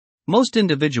Most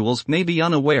individuals may be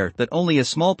unaware that only a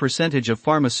small percentage of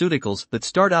pharmaceuticals that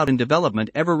start out in development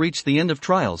ever reach the end of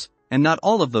trials, and not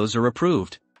all of those are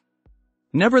approved.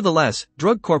 Nevertheless,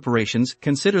 drug corporations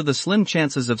consider the slim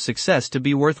chances of success to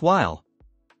be worthwhile.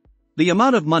 The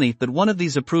amount of money that one of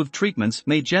these approved treatments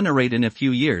may generate in a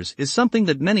few years is something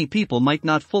that many people might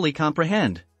not fully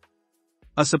comprehend.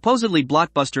 A supposedly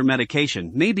blockbuster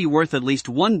medication may be worth at least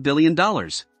 $1 billion.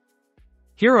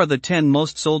 Here are the 10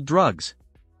 most sold drugs.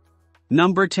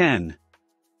 Number 10.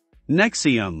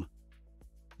 Nexium.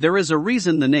 There is a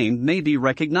reason the name may be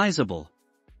recognizable.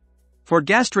 For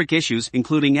gastric issues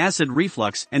including acid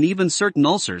reflux and even certain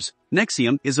ulcers,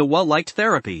 Nexium is a well-liked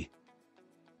therapy.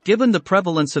 Given the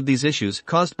prevalence of these issues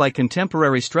caused by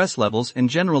contemporary stress levels and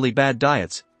generally bad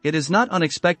diets, it is not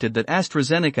unexpected that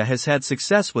AstraZeneca has had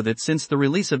success with it since the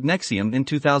release of Nexium in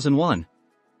 2001.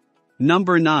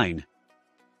 Number 9.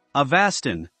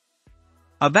 Avastin.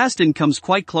 Avastin comes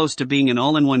quite close to being an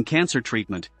all-in-one cancer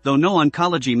treatment, though no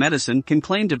oncology medicine can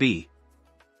claim to be.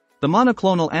 The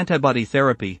monoclonal antibody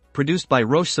therapy, produced by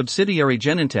Roche subsidiary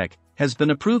Genentech, has been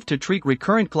approved to treat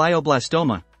recurrent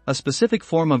glioblastoma, a specific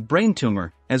form of brain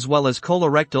tumor, as well as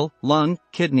colorectal, lung,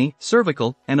 kidney,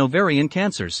 cervical, and ovarian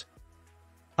cancers.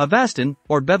 Avastin,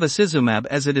 or bevacizumab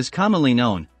as it is commonly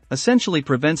known, essentially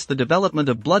prevents the development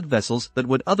of blood vessels that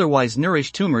would otherwise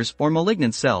nourish tumors or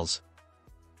malignant cells.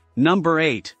 Number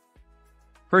 8.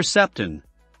 Herceptin.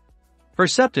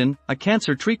 Herceptin, a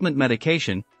cancer treatment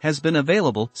medication, has been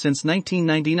available since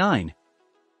 1999.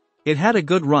 It had a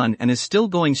good run and is still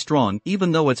going strong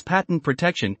even though its patent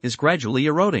protection is gradually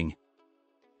eroding.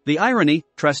 The irony,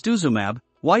 trastuzumab,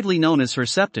 widely known as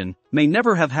Herceptin, may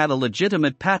never have had a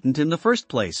legitimate patent in the first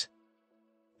place.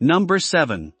 Number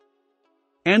 7.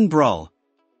 Enbrel.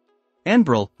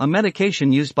 Enbrel, a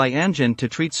medication used by Amgen to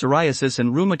treat psoriasis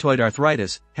and rheumatoid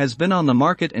arthritis, has been on the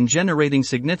market and generating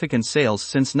significant sales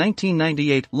since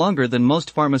 1998, longer than most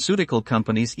pharmaceutical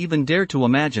companies even dare to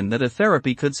imagine that a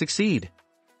therapy could succeed.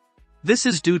 This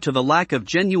is due to the lack of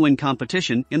genuine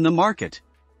competition in the market.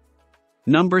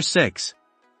 Number 6.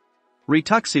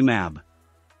 Rituximab.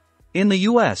 In the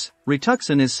US,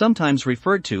 Rituxan is sometimes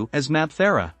referred to as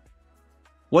Mabthera.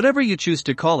 Whatever you choose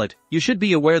to call it, you should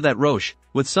be aware that Roche,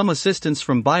 with some assistance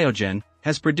from Biogen,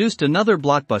 has produced another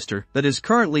blockbuster that is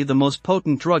currently the most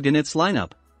potent drug in its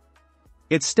lineup.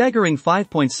 Its staggering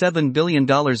 $5.7 billion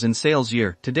in sales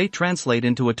year to date translate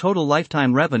into a total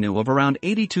lifetime revenue of around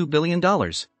 $82 billion.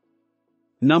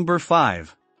 Number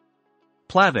 5.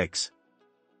 Plavix.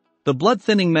 The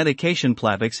blood-thinning medication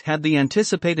Plavix had the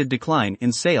anticipated decline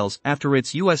in sales after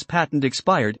its US patent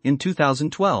expired in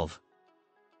 2012.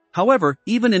 However,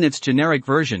 even in its generic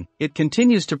version, it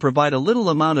continues to provide a little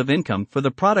amount of income for the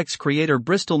product's creator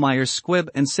Bristol-Myers Squibb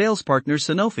and sales partner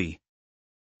Sanofi.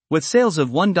 With sales of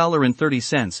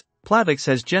 $1.30, Plavix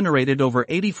has generated over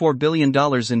 $84 billion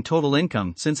in total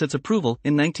income since its approval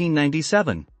in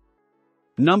 1997.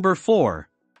 Number 4.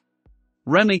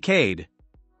 Remicade.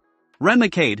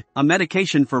 Remicade, a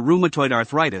medication for rheumatoid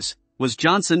arthritis, was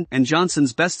Johnson &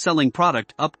 Johnson's best-selling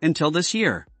product up until this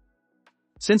year.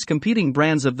 Since competing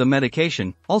brands of the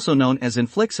medication, also known as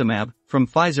infliximab, from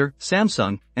Pfizer,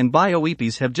 Samsung, and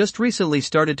Bioepis have just recently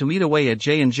started to eat away at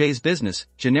J&J's business,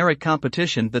 generic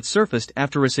competition that surfaced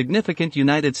after a significant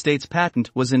United States patent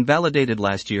was invalidated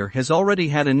last year has already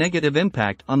had a negative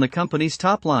impact on the company's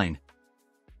top line.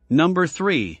 Number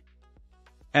 3.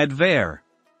 Advair.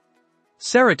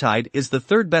 Seretide is the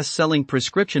third best-selling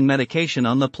prescription medication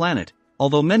on the planet,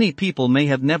 although many people may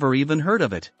have never even heard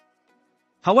of it.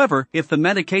 However, if the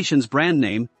medication's brand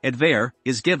name, Advair,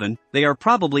 is given, they are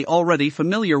probably already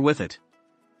familiar with it.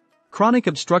 Chronic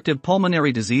obstructive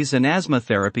pulmonary disease and asthma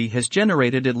therapy has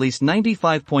generated at least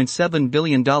 $95.7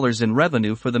 billion in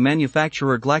revenue for the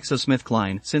manufacturer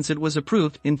GlaxoSmithKline since it was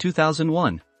approved in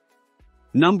 2001.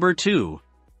 Number 2.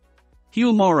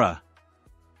 Humira.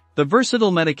 The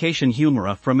versatile medication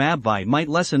Humira from AbbVie might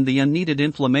lessen the unneeded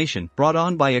inflammation brought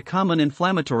on by a common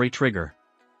inflammatory trigger.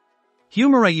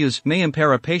 Humira use may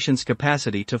impair a patient's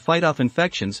capacity to fight off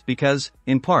infections because,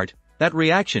 in part, that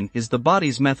reaction is the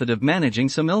body's method of managing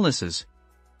some illnesses.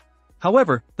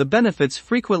 However, the benefits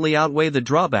frequently outweigh the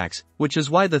drawbacks, which is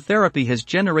why the therapy has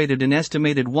generated an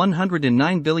estimated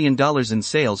 $109 billion in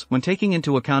sales when taking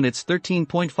into account its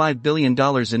 $13.5 billion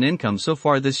in income so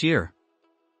far this year.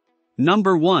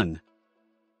 Number 1.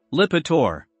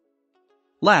 Lipitor.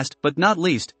 Last but not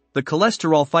least, the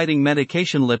cholesterol-fighting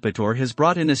medication Lipitor has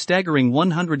brought in a staggering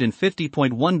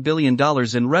 $150.1 billion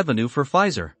in revenue for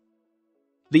Pfizer.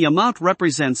 The amount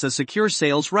represents a secure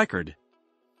sales record.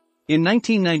 In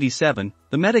 1997,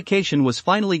 the medication was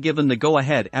finally given the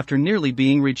go-ahead after nearly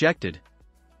being rejected.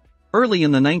 Early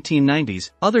in the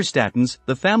 1990s, other statins,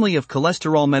 the family of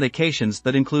cholesterol medications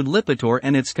that include Lipitor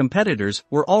and its competitors,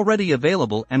 were already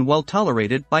available and well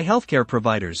tolerated by healthcare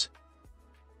providers.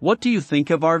 What do you think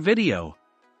of our video?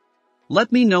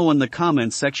 Let me know in the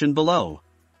comments section below.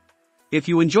 If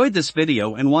you enjoyed this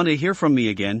video and want to hear from me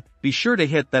again, be sure to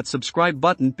hit that subscribe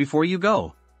button before you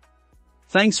go.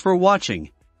 Thanks for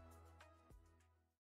watching.